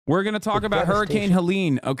We're going to talk about Hurricane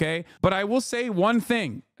Helene, okay? But I will say one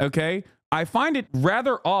thing, okay? I find it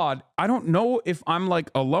rather odd. I don't know if I'm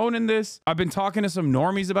like alone in this. I've been talking to some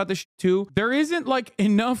normies about this too. There isn't like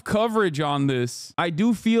enough coverage on this. I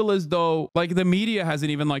do feel as though like the media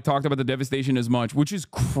hasn't even like talked about the devastation as much, which is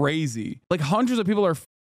crazy. Like hundreds of people are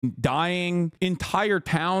dying. Entire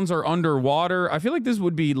towns are underwater. I feel like this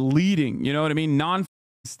would be leading, you know what I mean?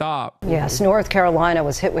 Stop. Yes, North Carolina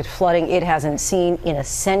was hit with flooding it hasn't seen in a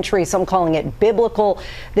century. Some calling it biblical.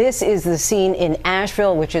 This is the scene in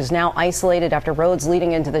Asheville, which is now isolated after roads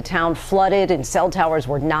leading into the town flooded and cell towers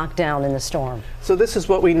were knocked down in the storm. So this is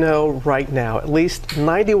what we know right now. At least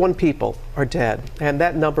 91 people are dead, and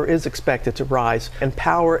that number is expected to rise. And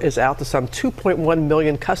power is out to some 2.1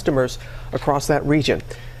 million customers across that region.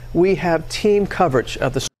 We have team coverage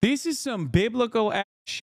of the. This is some biblical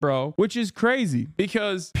shit, bro, which is crazy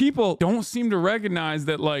because people don't seem to recognize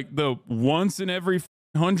that like the once in every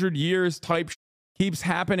 100 years type shit keeps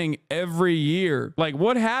happening every year. Like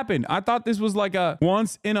what happened? I thought this was like a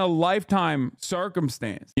once in a lifetime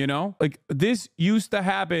circumstance, you know? Like this used to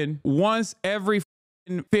happen once every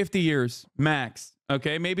 50 years max.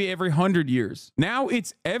 Okay, maybe every 100 years. Now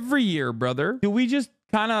it's every year, brother. Do we just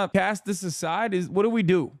kind of cast this aside? What do we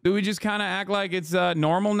do? Do we just kind of act like it's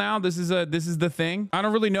normal now? This is the thing. I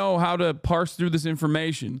don't really know how to parse through this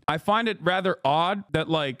information. I find it rather odd that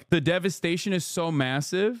like the devastation is so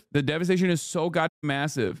massive. The devastation is so goddamn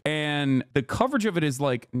massive, and the coverage of it is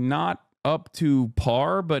like not up to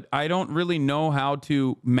par, but I don't really know how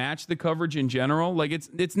to match the coverage in general. Like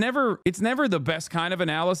it's never the best kind of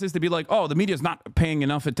analysis to be like, oh, the media's not paying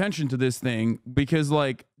enough attention to this thing, because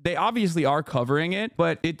like they obviously are covering it,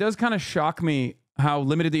 but it does kind of shock me how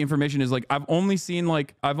limited the information is. Like I've only seen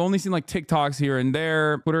like TikToks here and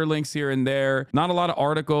there, Twitter links here and there, not a lot of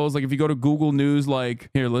articles. Like if you go to Google News, like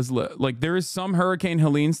here, let's look. Like there is some Hurricane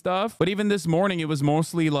Helene stuff, but even this morning it was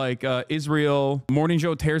mostly like Israel. Morning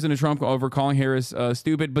Joe tears into Trump over calling Harris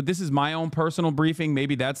stupid, but this is my own personal briefing.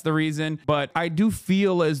 Maybe that's the reason, but I do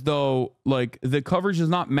feel as though like the coverage does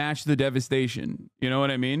not match the devastation. You know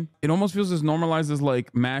what I mean? It almost feels as normalized as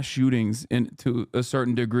like mass shootings to a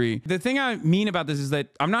certain degree. The thing I mean about this is that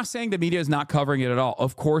I'm not saying the media is not covering it at all.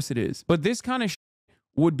 Of course it is. But this kind of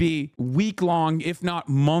would be week-long, if not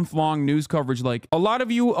month-long news coverage. Like a lot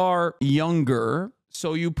of you are younger,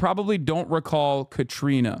 so you probably don't recall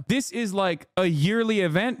Katrina. This is like a yearly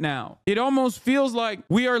event now. It almost feels like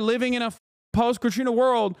we are living in a post-Katrina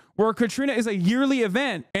world where Katrina is a yearly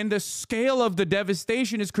event, and the scale of the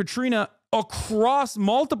devastation is Katrina across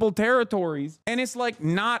multiple territories, and it's like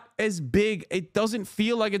not as big. It doesn't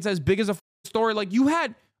feel like it's as big as a story. Like you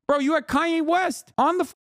had Kanye West on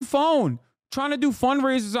the phone trying to do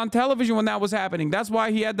fundraisers on television when that was happening. That's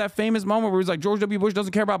why he had that famous moment where he was like, George W. Bush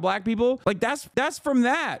doesn't care about black people. Like that's from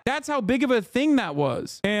that. That's how big of a thing that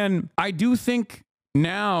was. And I do think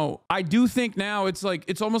now it's like,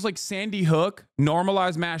 it's almost like Sandy Hook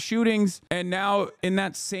normalized mass shootings. And now in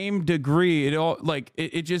that same degree,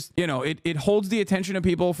 it just, you know, it holds the attention of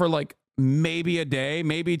people for like maybe a day,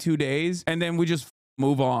 maybe 2 days. And then we just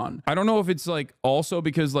move on. I don't know if it's like also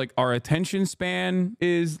because like our attention span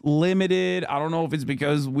is limited. I don't know if it's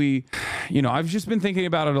because I've just been thinking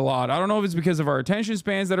about it a lot. I don't know if it's because of our attention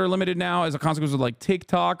spans that are limited now as a consequence of like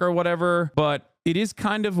TikTok or whatever, but it is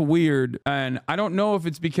kind of weird. And I don't know if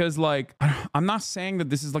it's because like, I'm not saying that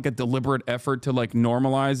this is like a deliberate effort to like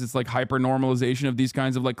normalize. It's like hyper normalization of these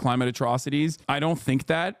kinds of like climate atrocities. I don't think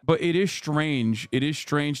that, but it is strange. It is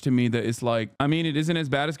strange to me that it's like, I mean, it isn't as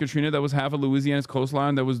bad as Katrina that was half of Louisiana's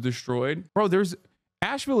coastline that was destroyed. Bro,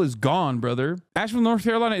 Asheville is gone, brother. Asheville, North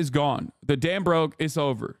Carolina is gone. The dam broke. It's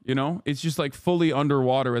over. You know, it's just like fully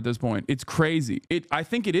underwater at this point. It's crazy. I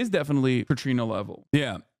think it is definitely Katrina level.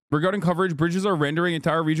 Yeah. Regarding coverage, bridges are rendering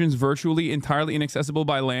entire regions virtually entirely inaccessible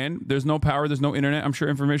by land. There's no power. There's no internet. I'm sure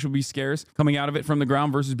information will be scarce coming out of it from the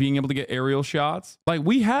ground versus being able to get aerial shots. Like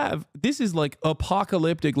this is like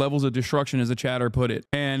apocalyptic levels of destruction, as a chatter put it.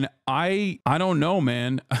 And I don't know,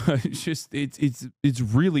 man. It's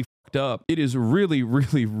really fucked up. It is really,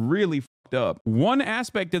 really, really fucked up. One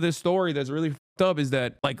aspect of this story that's really up is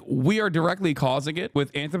that like we are directly causing it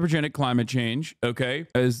with anthropogenic climate change, okay,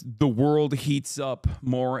 as the world heats up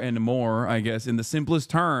more and more, I guess in the simplest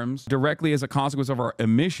terms, directly as a consequence of our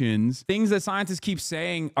emissions. Things that scientists keep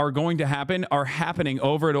saying are going to happen are happening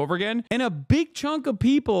over and over again, and a big chunk of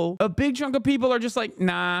people are just like,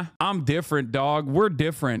 nah, I'm different, dog. We're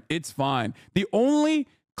different. It's fine. The only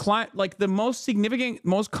the most significant,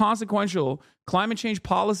 most consequential climate change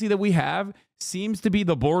policy that we have seems to be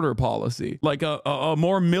the border policy. Like a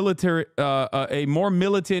more military, a more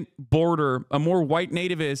militant border, a more white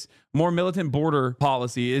nativist, more militant border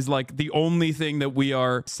policy is like the only thing that we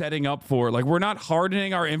are setting up for. Like, we're not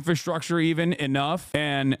hardening our infrastructure even enough.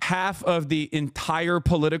 And half of the entire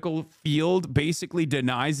political field basically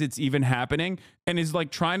denies it's even happening and is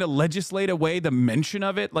like trying to legislate away the mention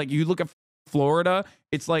of it. Like, you look at Florida,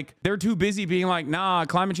 it's like they're too busy being like, nah,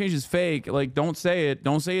 climate change is fake. Like, don't say it.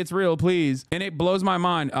 Don't say it's real, please. And it blows my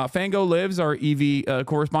mind. Fango Lives, our EV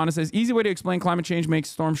correspondent, says, easy way to explain climate change makes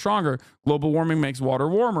storms stronger. Global warming makes water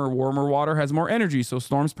warmer. Warmer water has more energy. So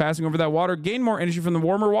storms passing over that water gain more energy from the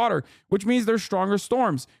warmer water, which means there's stronger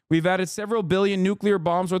storms. We've added several billion nuclear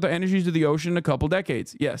bombs worth of energy to the ocean in a couple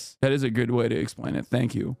decades. Yes, that is a good way to explain it.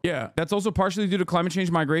 Thank you. Yeah, that's also partially due to climate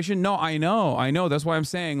change migration. No, I know. That's why I'm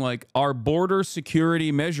saying, like, our border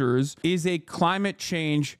security measures is a climate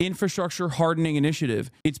change infrastructure hardening initiative.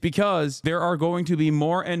 It's because there are going to be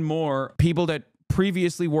more and more people that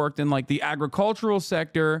previously worked in like the agricultural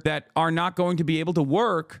sector that are not going to be able to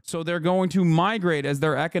work. So they're going to migrate as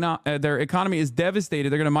their economy is devastated.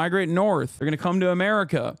 They're going to migrate north. They're going to come to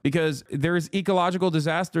America because there's ecological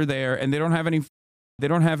disaster there and they don't have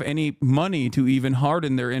any money to even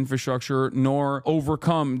harden their infrastructure nor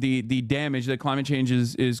overcome the damage that climate change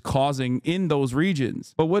is causing in those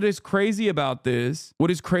regions. But what is crazy about this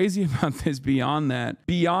beyond that,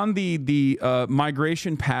 beyond the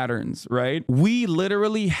migration patterns, right? We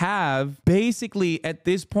literally have basically at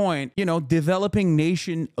this point, developing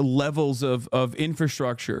nation levels of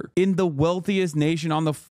infrastructure in the wealthiest nation on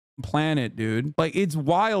the planet, dude. Like, it's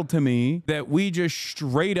wild to me that we just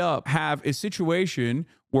straight up have a situation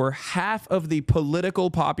where half of the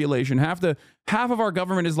political population, half of our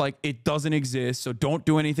government is like, it doesn't exist, so don't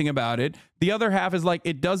do anything about it. The other half is like,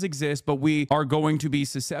 it does exist, but we are going to be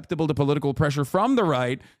susceptible to political pressure from the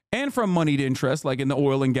right and from moneyed interest, like in the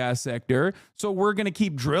oil and gas sector. So we're going to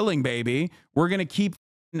keep drilling, baby. We're going to keep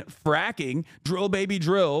fracking, drill baby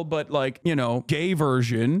drill, but like, gay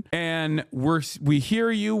version. And we hear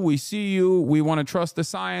you, we see you, we want to trust the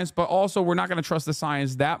science, but also we're not going to trust the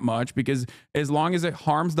science that much, because as long as it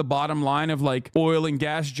harms the bottom line of like oil and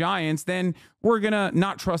gas giants, then we're going to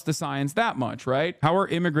not trust the science that much, right? How are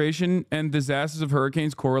immigration and disasters of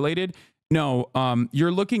hurricanes correlated? No, you're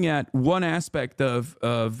looking at one aspect of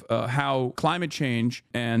how climate change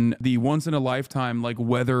and the once in a lifetime like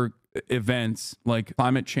weather events like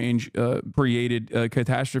climate change created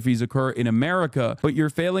catastrophes occur in America, but you're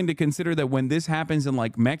failing to consider that when this happens in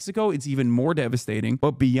like Mexico, it's even more devastating.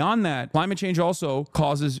 But beyond that, climate change also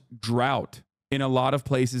causes drought in a lot of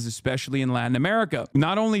places, especially in Latin America.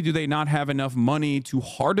 Not only do they not have enough money to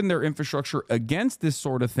harden their infrastructure against this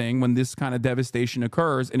sort of thing when this kind of devastation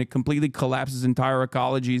occurs and it completely collapses entire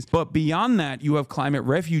ecologies, but beyond that, you have climate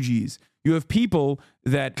refugees. You have people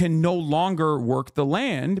that can no longer work the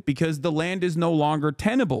land because the land is no longer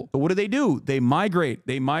tenable. So what do? They migrate.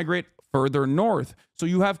 They migrate further north. So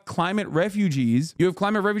you have climate refugees. You have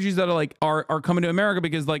climate refugees that are coming to America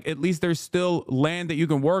because like at least there's still land that you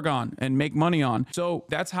can work on and make money on. So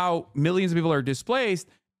that's how millions of people are displaced.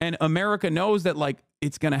 And America knows that like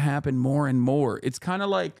it's going to happen more and more. It's kind of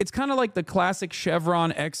like the classic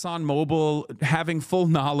Chevron, Exxon Mobil having full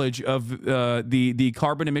knowledge of the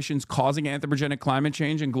carbon emissions causing anthropogenic climate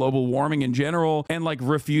change and global warming in general, and like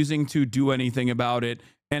refusing to do anything about it.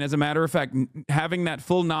 And as a matter of fact, having that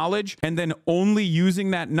full knowledge and then only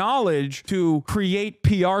using that knowledge to create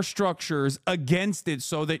PR structures against it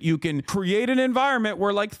so that you can create an environment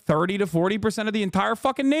where like 30 to 40% of the entire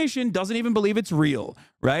fucking nation doesn't even believe it's real,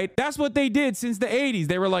 right? That's what they did since the 80s.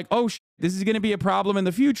 They were like, oh, this is going to be a problem in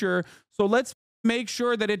the future. So let's make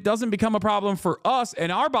sure that it doesn't become a problem for us and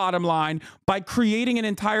our bottom line by creating an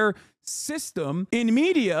entire system in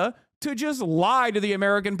media to just lie to the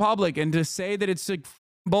American public and to say that it's a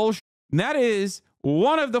bullshit. And that is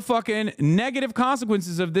one of the fucking negative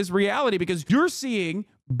consequences of this reality, because you're seeing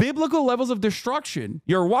biblical levels of destruction.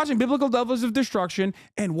 You're watching biblical levels of destruction.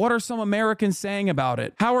 And what are some Americans saying about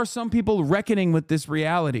it? How are some people reckoning with this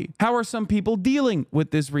reality? How are some people dealing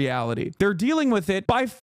with this reality? They're dealing with it by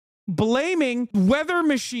blaming weather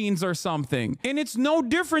machines or something. And it's no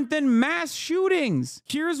different than mass shootings.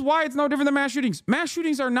 Here's why it's no different than mass shootings. Mass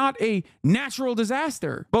shootings are not a natural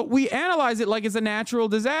disaster, but we analyze it like it's a natural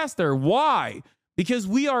disaster. Why? Because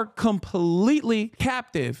we are completely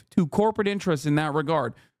captive to corporate interests in that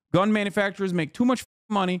regard. Gun manufacturers make too much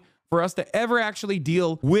money for us to ever actually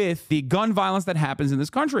deal with the gun violence that happens in this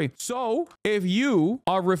country. So if you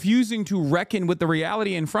are refusing to reckon with the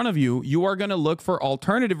reality in front of you, you are going to look for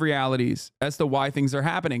alternative realities as to why things are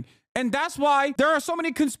happening. And that's why there are so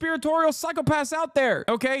many conspiratorial psychopaths out there.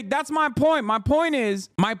 Okay, that's my point. My point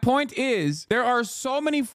is there are so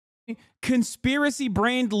many conspiracy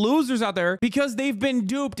brained losers out there because they've been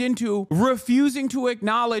duped into refusing to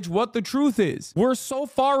acknowledge what the truth is. We're so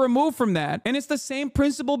far removed from that. And it's the same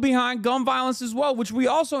principle behind gun violence as well, which we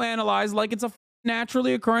also analyze like it's a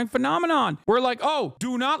naturally occurring phenomenon. We're like, oh,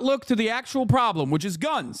 do not look to the actual problem, which is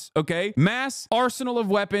guns, okay? Mass arsenal of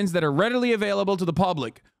weapons that are readily available to the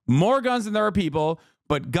public. More guns than there are people,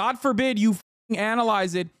 but God forbid you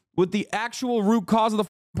analyze it with the actual root cause of the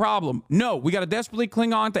problem. No, we got to desperately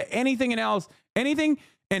cling on to anything and else, anything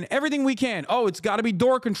and everything we can. Oh, it's got to be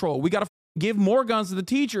door control. We got to give more guns to the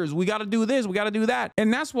teachers. We got to do this. We got to do that.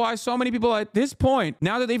 And that's why so many people at this point,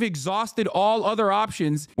 now that they've exhausted all other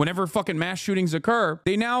options, whenever fucking mass shootings occur,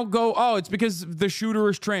 they now go, oh, it's because the shooter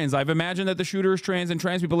is trans. I've imagined that the shooter is trans and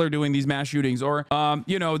trans people are doing these mass shootings. Or,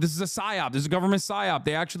 you know, this is a psyop. This is a government psyop.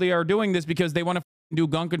 They actually are doing this because they want to do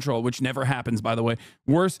gun control, which never happens, by the way.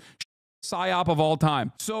 Worst psyop of all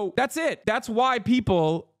time. So that's it. That's why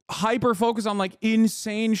people hyper focus on like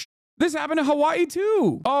insane This happened in Hawaii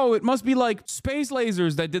too. Oh, it must be like space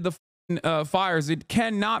lasers that did the fires. It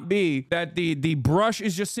cannot be that the brush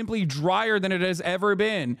is just simply drier than it has ever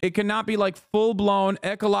been. It cannot be like full-blown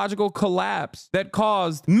ecological collapse that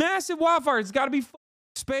caused massive wildfires. It's got to be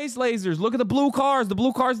space lasers. Look at the blue cars. The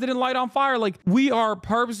blue cars didn't light on fire. Like, we are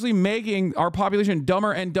purposely making our population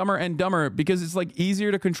dumber and dumber and dumber because it's like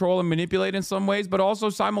easier to control and manipulate in some ways, but also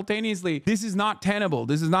simultaneously, this is not tenable.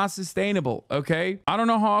 This is not sustainable. Okay. I don't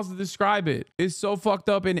know how else to describe it. It's so fucked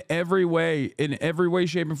up in every way,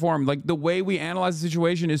 shape, and form. Like, the way we analyze the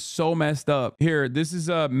situation is so messed up. Here, this is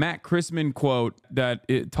a Matt Christman quote that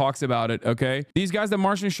it talks about it. Okay. These guys that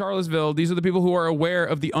marched in Charlottesville, these are the people who are aware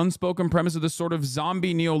of the unspoken premise of the sort of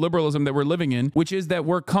zombie neoliberalism that we're living in, which is that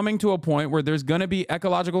we're coming to a point where there's going to be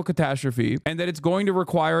ecological catastrophe and that it's going to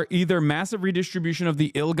require either massive redistribution of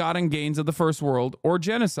the ill-gotten gains of the first world or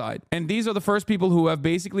genocide. And these are the first people who have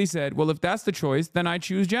basically said, well, if that's the choice, then I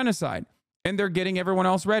choose genocide. And they're getting everyone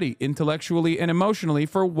else ready intellectually and emotionally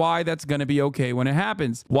for why that's going to be okay when it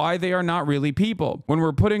happens, why they are not really people. When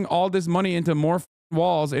we're putting all this money into more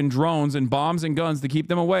walls and drones and bombs and guns to keep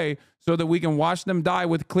them away so that we can watch them die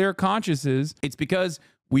with clear consciences, it's because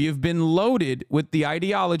we have been loaded with the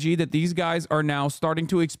ideology that these guys are now starting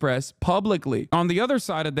to express publicly. On the other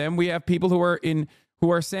side of them, we have people who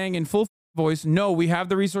are saying in full voice, no, we have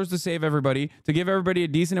the resource to save everybody, to give everybody a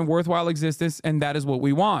decent and worthwhile existence, and that is what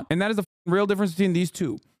we want. And that is the real difference between these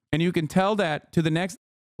two. And you can tell that to the next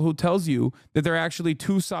who tells you that they're actually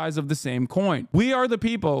two sides of the same coin. We are the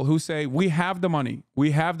people who say we have the money,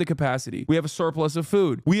 we have the capacity, we have a surplus of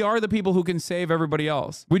food. We are the people who can save everybody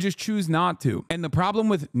else. We just choose not to. And the problem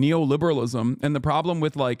with neoliberalism and the problem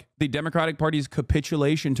with like the Democratic Party's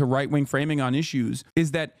capitulation to right-wing framing on issues is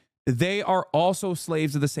that they are also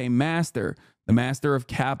slaves of the same master, the master of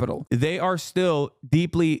capital. They are still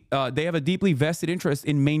deeply, they have a deeply vested interest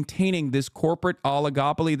in maintaining this corporate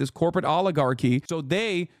oligopoly, this corporate oligarchy. So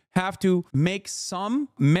they have to make some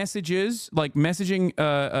messages, like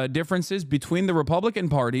messaging differences between the Republican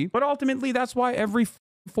Party. But ultimately, that's why every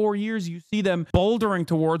 4 years you see them bouldering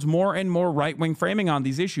towards more and more right-wing framing on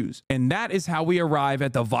these issues. And that is how we arrive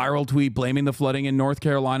at the viral tweet blaming the flooding in North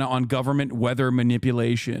Carolina on government weather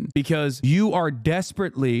manipulation. Because you are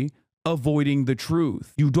desperately avoiding the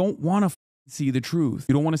truth. You don't want to see the truth.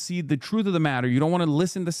 You don't want to see the truth of the matter. You don't want to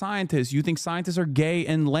listen to scientists. You think scientists are gay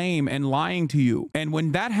and lame and lying to you. And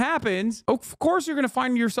when that happens, of course, you're going to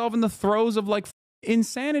find yourself in the throes of like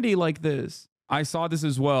insanity like this. I saw this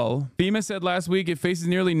as well. FEMA said last week it faces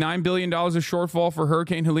nearly $9 billion of shortfall for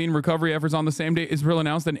Hurricane Helene recovery efforts on the same day Israel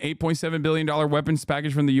announced an $8.7 billion weapons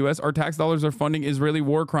package from the U.S. Our tax dollars are funding Israeli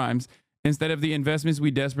war crimes instead of the investments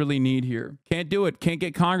we desperately need here. Can't do it. Can't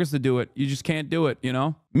get Congress to do it. You just can't do it, you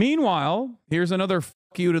know? Meanwhile, here's another fuck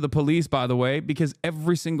you to the police, by the way, because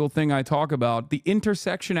every single thing I talk about, the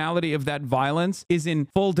intersectionality of that violence is in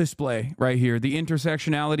full display right here. The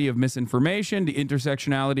intersectionality of misinformation, the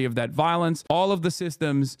intersectionality of that violence, all of the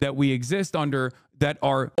systems that we exist under that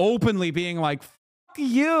are openly being like, fuck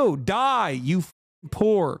you, die, you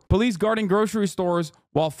poor. Police guarding grocery stores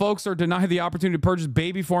while folks are denied the opportunity to purchase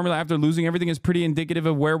baby formula after losing everything is pretty indicative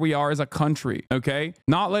of where we are as a country. Okay,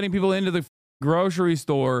 not letting people into the grocery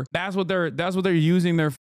store. That's what they're using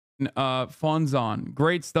their funds on.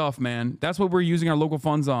 Great stuff, man. That's what we're using our local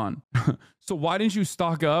funds on. So why didn't you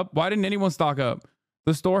stock up? Why didn't anyone stock up?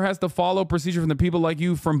 The store has to follow procedure from the people like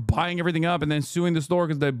you from buying everything up and then suing the store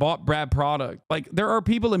because they bought bad product. Like, there are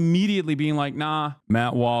people immediately being like, nah,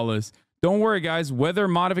 Matt Wallace. Don't worry, guys. Weather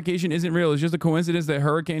modification isn't real. It's just a coincidence that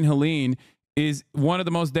Hurricane Helene is one of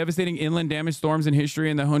the most devastating inland damage storms in history,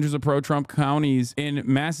 and the hundreds of pro-Trump counties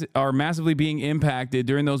are massively being impacted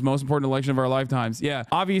during those most important elections of our lifetimes. Yeah,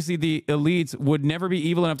 obviously the elites would never be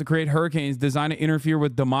evil enough to create hurricanes designed to interfere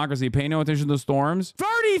with democracy. Pay no attention to the storms.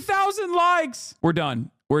 30,000 likes. We're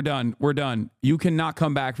done. We're done. We're done. You cannot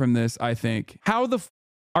come back from this, I think. How the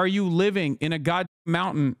are you living in a goddamn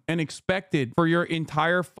mountain and expected for your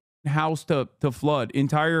entire house to flood,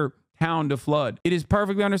 entire town to flood? It is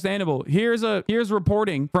perfectly understandable. Here's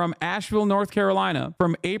reporting from Asheville, North Carolina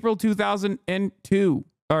from April 2002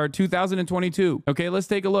 or 2022. Okay, let's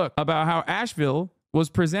take a look about how Asheville was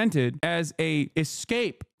presented as a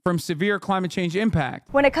escape from severe climate change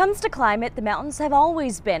impact. When it comes to climate, the mountains have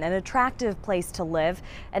always been an attractive place to live,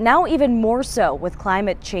 and now even more so with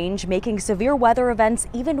climate change making severe weather events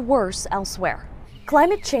even worse elsewhere.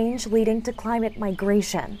 Climate change leading to climate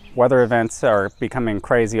migration. Weather events are becoming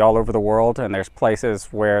crazy all over the world, and there's places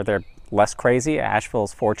where they're less crazy.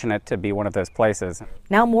 Asheville's fortunate to be one of those places.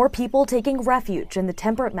 Now more people taking refuge in the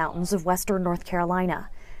temperate mountains of western North Carolina.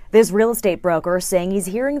 This real estate broker saying he's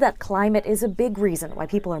hearing that climate is a big reason why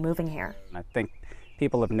people are moving here. I think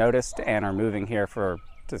people have noticed and are moving here to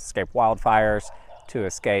escape wildfires, to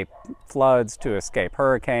escape floods, to escape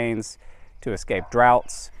hurricanes, to escape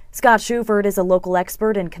droughts. Scott Shuford is a local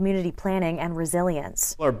expert in community planning and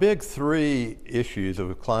resilience. Our big three issues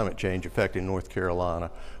of climate change affecting North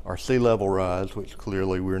Carolina are sea level rise, which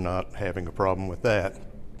clearly we're not having a problem with that,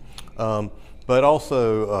 but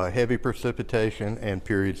also heavy precipitation and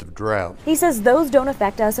periods of drought. He says those don't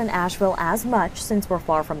affect us in Asheville as much since we're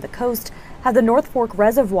far from the coast, have the North Fork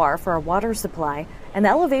Reservoir for our water supply, and the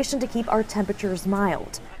elevation to keep our temperatures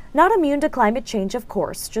mild. Not immune to climate change, of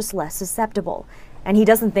course, just less susceptible. And he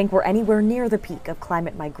doesn't think we're anywhere near the peak of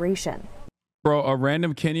climate migration. Bro, a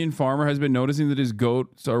random Kenyan farmer has been noticing that his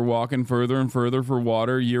goats are walking further and further for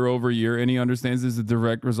water year over year, and he understands this is a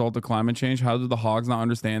direct result of climate change. How do the hogs not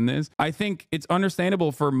understand this? I think it's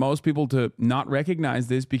understandable for most people to not recognize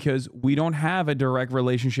this because we don't have a direct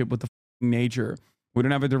relationship with the nature. We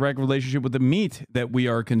don't have a direct relationship with the meat that we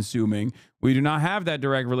are consuming. We do not have that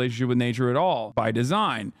direct relationship with nature at all by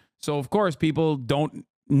design. So, of course, people don't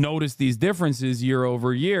notice these differences year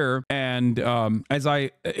over year. And as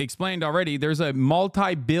I explained already, there's a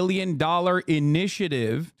multi-billion-dollar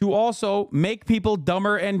initiative to also make people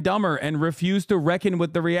dumber and dumber and refuse to reckon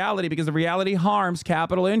with the reality, because the reality harms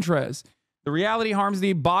capital interests. The reality harms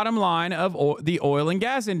the bottom line of the oil and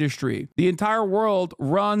gas industry. The entire world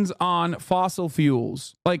runs on fossil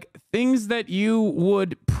fuels. Like things that you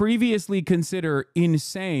would previously consider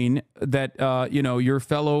insane that, you know, your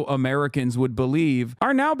fellow Americans would believe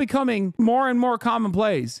are now becoming more and more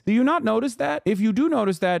commonplace. Do you not notice that? If you do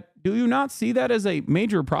notice that, do you not see that as a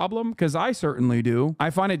major problem? Because I certainly do. I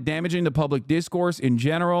find it damaging to public discourse in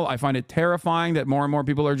general. I find it terrifying that more and more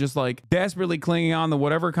people are just like desperately clinging on to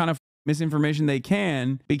whatever kind of misinformation they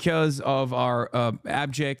can because of our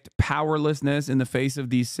abject powerlessness in the face of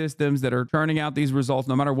these systems that are turning out these results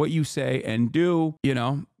no matter what you say and do. You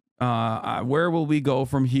know, where will we go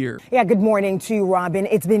from here? Yeah, good morning to you, Robin.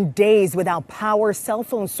 It's been days without power, cell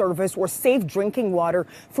phone service, or safe drinking water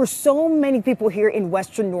for so many people here in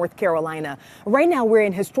western North Carolina. Right now, we're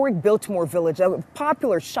in historic Biltmore Village, a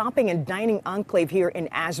popular shopping and dining enclave here in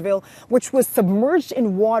Asheville, which was submerged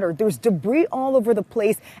in water. There's debris all over the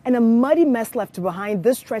place and a muddy mess left behind.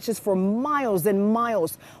 This stretches for miles and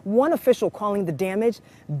miles. One official calling the damage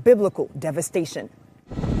biblical devastation.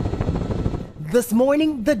 This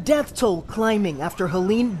morning, the death toll climbing after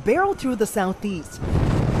Helene barreled through the southeast.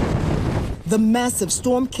 The massive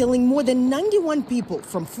storm killing more than 91 people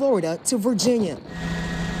from Florida to Virginia.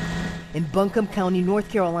 In Buncombe County, North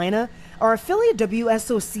Carolina, our affiliate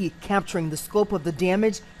WSOC capturing the scope of the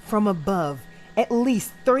damage from above. At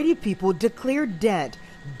least 30 people declared dead,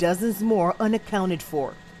 dozens more unaccounted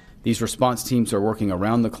for. These response teams are working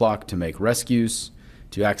around the clock to make rescues,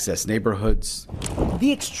 to access neighborhoods.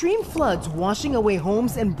 The extreme floods washing away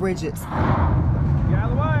homes and bridges. Get out of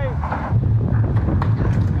the way!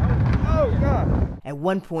 Oh, God! At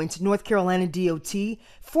one point, North Carolina DOT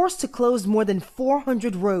forced to close more than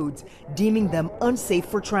 400 roads, deeming them unsafe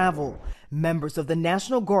for travel. Members of the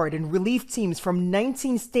National Guard and relief teams from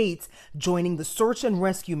 19 states joining the search and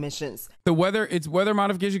rescue missions. It's weather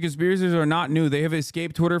modification conspiracies are not new. They have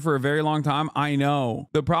escaped Twitter for a very long time. I know.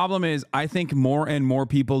 The problem is I think more and more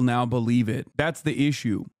people now believe it. That's the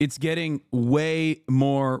issue. It's getting way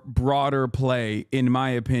more broader play, in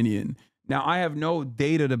my opinion. Now, I have no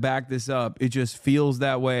data to back this up. It just feels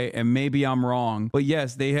that way, and maybe I'm wrong. But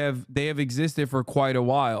yes, they have existed for quite a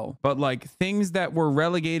while. But like things that were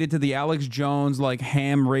relegated to the Alex Jones like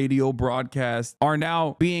ham radio broadcast are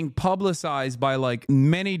now being publicized by like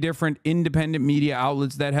many different independent media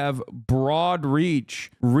outlets that have broad reach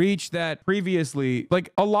that previously,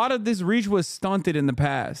 like a lot of this reach was stunted in the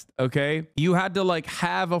past. Okay, you had to like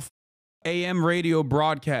have a AM radio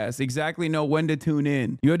broadcast, exactly know when to tune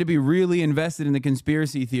in. You had to be really invested in the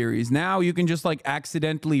conspiracy theories. Now you can just like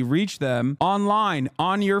accidentally reach them online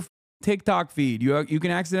on your TikTok feed. You can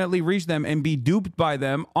accidentally reach them and be duped by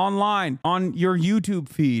them online on your YouTube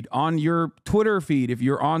feed, on your Twitter feed if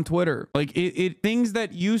you're on Twitter. Like things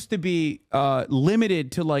that used to be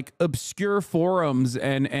limited to like obscure forums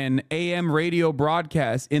and AM radio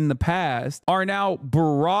broadcasts in the past are now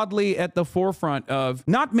broadly at the forefront of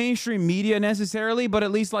not mainstream media necessarily, but at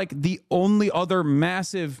least like the only other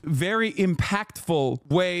massive, very impactful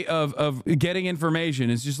way of getting information.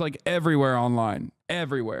 It's just like everywhere online.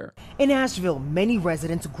 Everywhere. In Asheville, many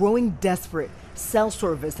residents growing desperate, cell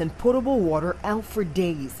service and potable water out for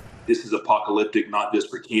days. This is apocalyptic, not just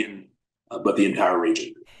for Canton, but the entire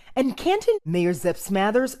region. And Canton Mayor Zeb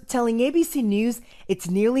Smathers telling ABC News it's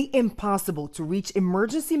nearly impossible to reach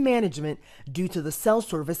emergency management due to the cell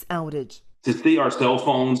service outage. To see our cell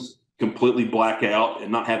phones completely black out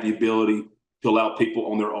and not have the ability to allow people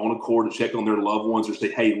on their own accord to check on their loved ones or say,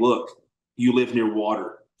 hey, look, you live near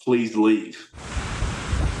water, please leave.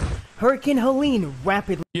 Hurricane Helene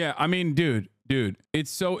rapidly. Yeah, I mean, dude, it's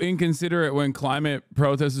so inconsiderate when climate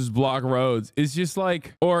protesters block roads. It's just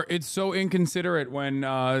like, or it's so inconsiderate when,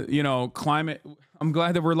 you know, climate. I'm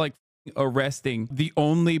glad that we're like arresting the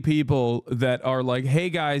only people that are like, hey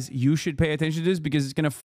guys, you should pay attention to this because it's going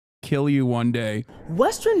to kill you one day.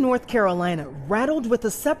 Western North Carolina rattled with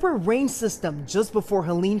a separate rain system just before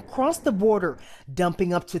Helene crossed the border,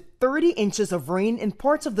 dumping up to 30 inches of rain in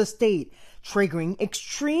parts of the state, triggering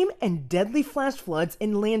extreme and deadly flash floods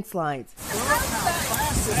and landslides.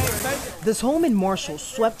 This home in Marshall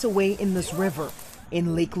swept away in this river.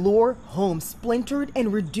 In Lake Lure, homes splintered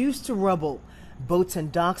and reduced to rubble. Boats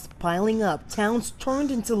and docks piling up, towns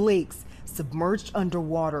turned into lakes, submerged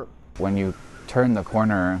underwater. When you turn the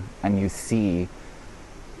corner and you see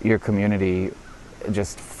your community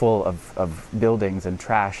just full of buildings and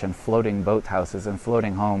trash and floating boathouses and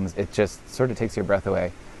floating homes, it just sort of takes your breath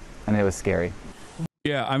away, and it was scary.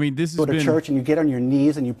 Yeah, I mean, this has been... You go to church and you get on your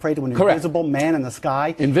knees and you pray to an invisible man in the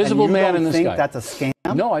sky. Invisible man in the sky. You think that's a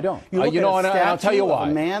scam? No, I don't. You look at a statue I'll tell you why.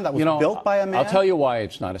 Of a man that was built by a man? I'll tell you why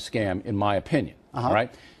it's not a scam, in my opinion. All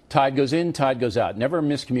right? Tide goes in, tide goes out. Never a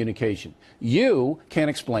miscommunication. You can't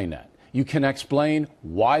explain that. You can explain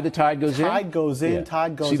why the tide goes in. Tide goes in,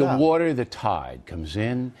 tide goes out. See, the water, the tide comes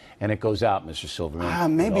in and it goes out, Mr.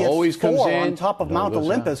 Silverman. Maybe it always it's comes Thor in, on top of Mount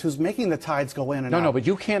Olympus who's making the tides go in and out. No, but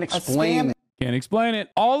you can't explain. Can't explain it.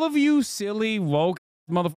 All of you silly woke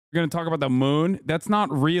motherfuckers are going to talk about the moon. That's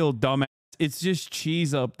not real, dumbass. It's just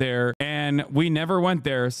cheese up there, and we never went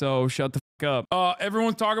there, so shut the fuck up.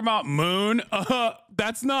 Everyone's talking about moon.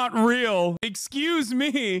 That's not real. Excuse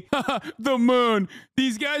me. The moon.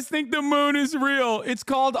 These guys think the moon is real. It's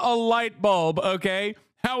called a light bulb, okay?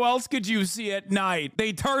 How else could you see at night?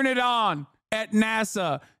 They turn it on at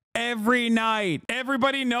NASA every night.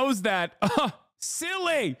 Everybody knows that.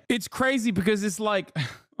 Silly. It's crazy because it's like,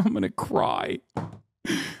 I'm gonna cry.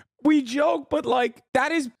 We joke, but like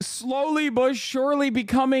that is slowly but surely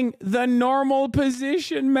becoming the normal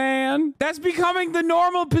position, man. That's becoming the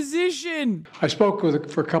normal position. I spoke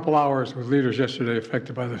for a couple hours with leaders yesterday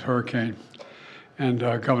affected by this hurricane. And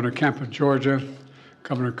Governor Kemp of Georgia,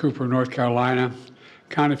 Governor Cooper of North Carolina,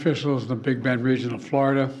 county officials in the Big Bend region of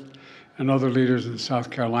Florida, and other leaders in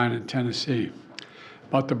South Carolina and Tennessee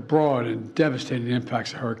about the broad and devastating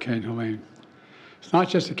impacts of Hurricane Helene. It's not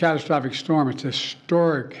just a catastrophic storm, it's a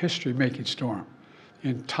historic history-making storm. The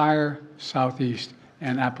entire Southeast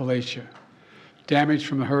and Appalachia. Damage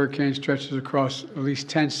from the hurricane stretches across at least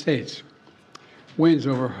 10 states. Winds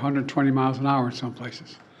over 120 miles an hour in some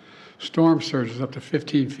places. Storm surges up to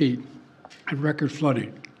 15 feet and record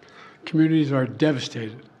flooding. Communities are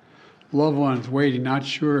devastated. Loved ones waiting, not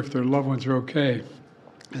sure if their loved ones are okay,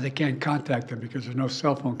 and they can't contact them because there's no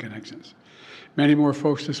cell phone connections. Many more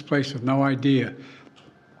folks displaced with no idea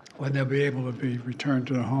when they'll be able to be returned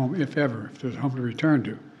to the home, if ever, if there's a home to return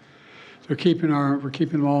to. So we're keeping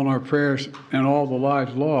them all in our prayers and all the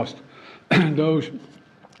lives lost, and those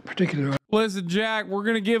particularly. Listen, Jack, we're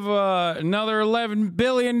going to give another $11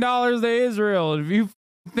 billion to Israel. If you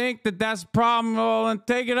think that that's a problem, well, and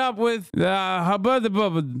take it up with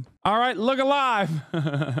all right, look alive.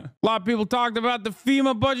 A lot of people talked about the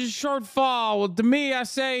FEMA budget shortfall. Well, to me, I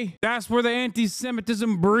say that's where the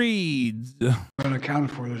anti-Semitism breeds.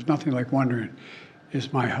 Unaccounted for. There's nothing like wondering,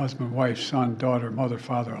 is my husband, wife, son, daughter, mother,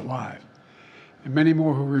 father alive? And many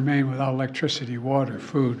more who remain without electricity, water,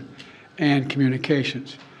 food, and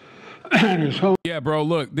communications. Yeah, bro,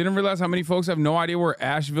 look, didn't realize how many folks have no idea where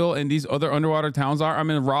Asheville and these other underwater towns are. I'm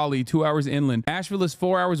in Raleigh, 2 hours inland. Asheville is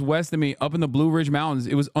 4 hours west of me, up in the Blue Ridge Mountains.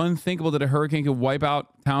 It was unthinkable that a hurricane could wipe out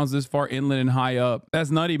towns this far inland and high up.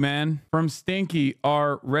 That's nutty, man. From Stinky,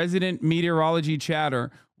 our resident meteorology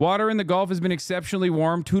chatter. Water in the Gulf has been exceptionally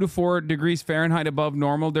warm, 2 to 4 degrees Fahrenheit above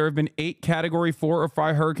normal. There have been 8 Category 4 or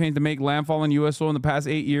 5 hurricanes to make landfall in U.S. soil in the past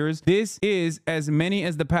 8 years. This is as many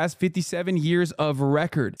as the past 57 years of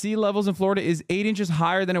record. Sea levels in Florida is 8 inches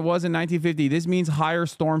higher than it was in 1950. This means higher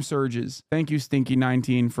storm surges. Thank you,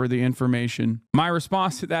 Stinky19, for the information. My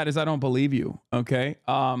response to that is I don't believe you, okay?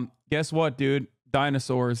 Guess what, dude?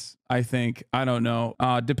 Dinosaurs, I think. I don't know.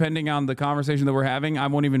 Depending on the conversation that we're having, I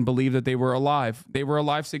won't even believe that they were alive. They were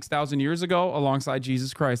alive 6,000 years ago alongside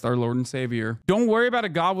Jesus Christ, our Lord and Savior. Don't worry about it.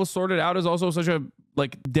 God will sort it out is also such a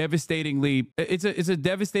devastatingly, it's a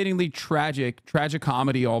devastatingly tragic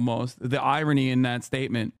comedy almost. The irony in that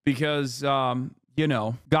statement because, you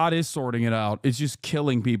know, God is sorting it out. It's just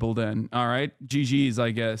killing people then. All right. GG's,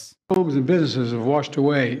 I guess. Homes and businesses have washed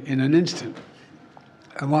away in an instant.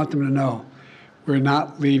 I want them to know we're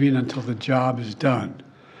not leaving until the job is done.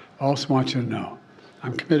 I also want you to know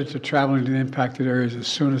I'm committed to traveling to the impacted areas as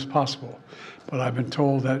soon as possible, but I've been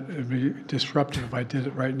told that it would be disruptive if I did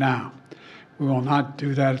it right now. We will not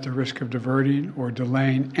do that at the risk of diverting or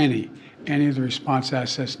delaying any of the response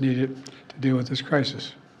assets needed to deal with this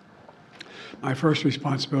crisis. My first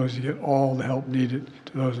responsibility is to get all the help needed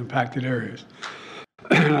to those impacted areas.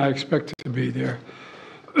 And I expect to be there.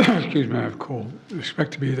 Excuse me, I have a cold. I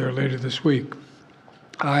expect to be there later this week.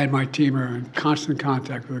 I and my team are in constant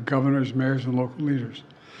contact with the governors, mayors, and local leaders.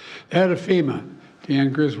 The head of FEMA,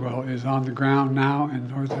 Deanne Griswold, is on the ground now in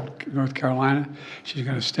North Carolina. She's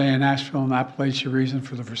going to stay in Asheville and Appalachia region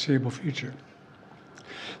for the foreseeable future.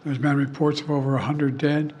 There's been reports of over 100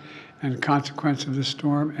 dead and consequence of this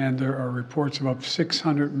storm, and there are reports of up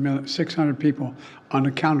 600 people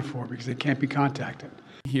unaccounted for because they can't be contacted.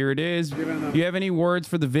 Here it is. Do you have any words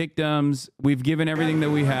for the victims? We've given everything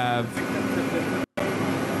that we have.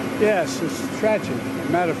 Yes, it's tragic. As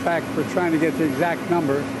a matter of fact, we're trying to get the exact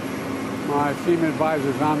number. My FEMA advisor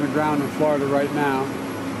is on the ground in Florida right now.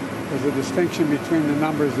 There's a distinction between the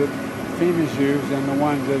numbers that FEMA's used and the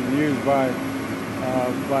ones that are used by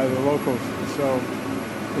the locals. So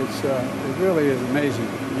it really is amazing.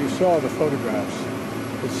 You saw the photographs.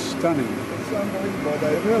 It's stunning. It's unbelievable.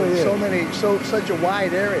 It really is. Such a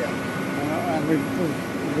wide area. And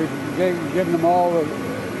we've given them all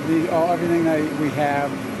everything that we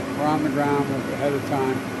have. We're on the ground ahead of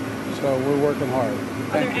time, so we're working hard.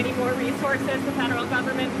 Are there any more resources the federal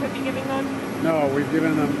government could be giving them? No, we've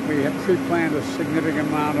given them, we have pre-planned a significant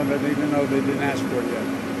amount of it, even though they didn't ask for it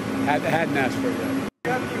yet. Hadn't asked for it yet. Do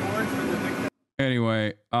you have any words for the victim?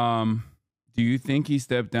 Anyway, do you think he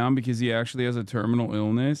stepped down because he actually has a terminal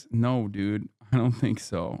illness? No, dude, I don't think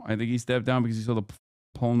so. I think he stepped down because he saw the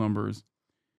poll numbers.